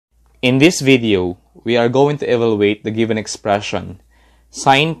In this video, we are going to evaluate the given expression.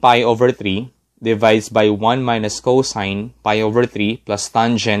 Sine pi over 3 divides by 1 minus cosine pi over 3 plus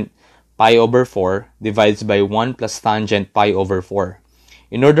tangent pi over 4 divides by 1 plus tangent pi over 4.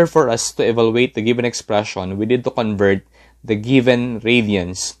 In order for us to evaluate the given expression, we need to convert the given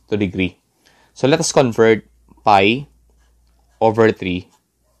radians to degree. So let us convert pi over 3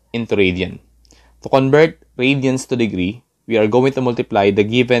 into radian. To convert radians to degree, we are going to multiply the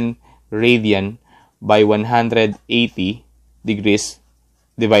given radian by 180 degrees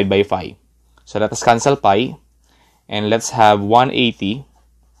divided by 5. So let us cancel pi and let's have 180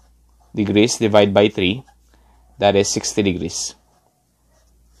 degrees divided by 3. That is 60 degrees.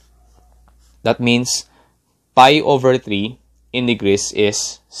 That means pi over 3 in degrees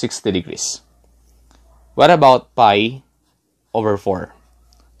is 60 degrees. What about pi over 4?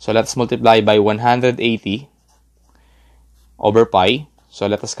 So let's multiply by 180 over pi. So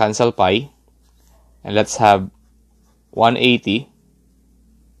let us cancel pi and let's have 180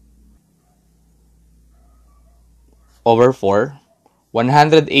 over 4.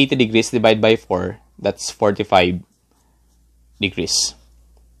 180 degrees divided by 4, that's 45 degrees.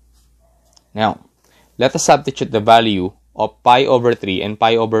 Now, let us substitute the value of pi over 3 and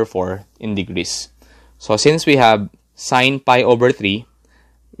pi over 4 in degrees. So since we have sine pi over 3,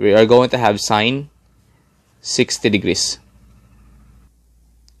 we are going to have sine 60 degrees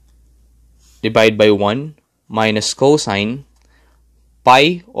divided by 1 minus cosine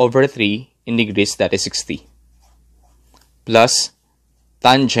pi over 3 in degrees, that is 60, plus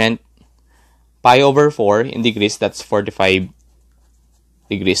tangent pi over 4 in degrees, that's 45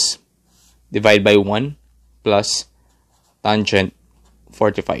 degrees, divided by 1 plus tangent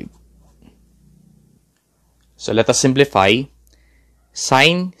 45. So let us simplify.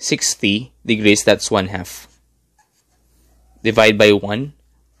 Sine 60 degrees, that's 1/2, divided by 1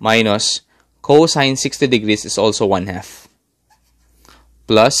 minus cosine 60 degrees is also 1/2,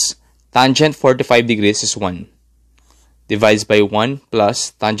 plus tangent 45 degrees is 1, divides by 1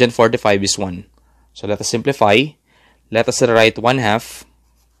 plus tangent 45 is 1. So let us simplify. Let us write 1/2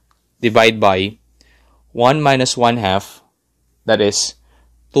 divide by 1 minus 1/2, that is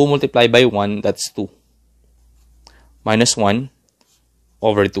 2 multiplied by 1, that's 2, minus 1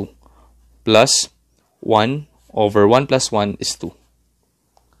 over 2, plus 1 over 1 plus 1 is 2.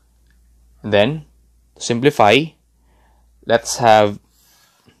 And then, to simplify, let's have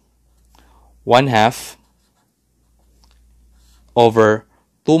 1/2 over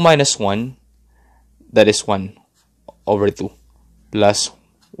 2 minus 1, that is 1 over 2, plus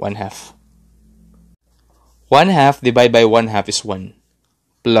 1/2. 1/2 divided by 1/2 is 1,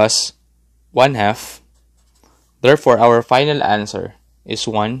 plus 1/2. Therefore, our final answer is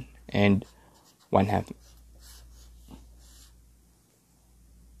 1 and 1/2.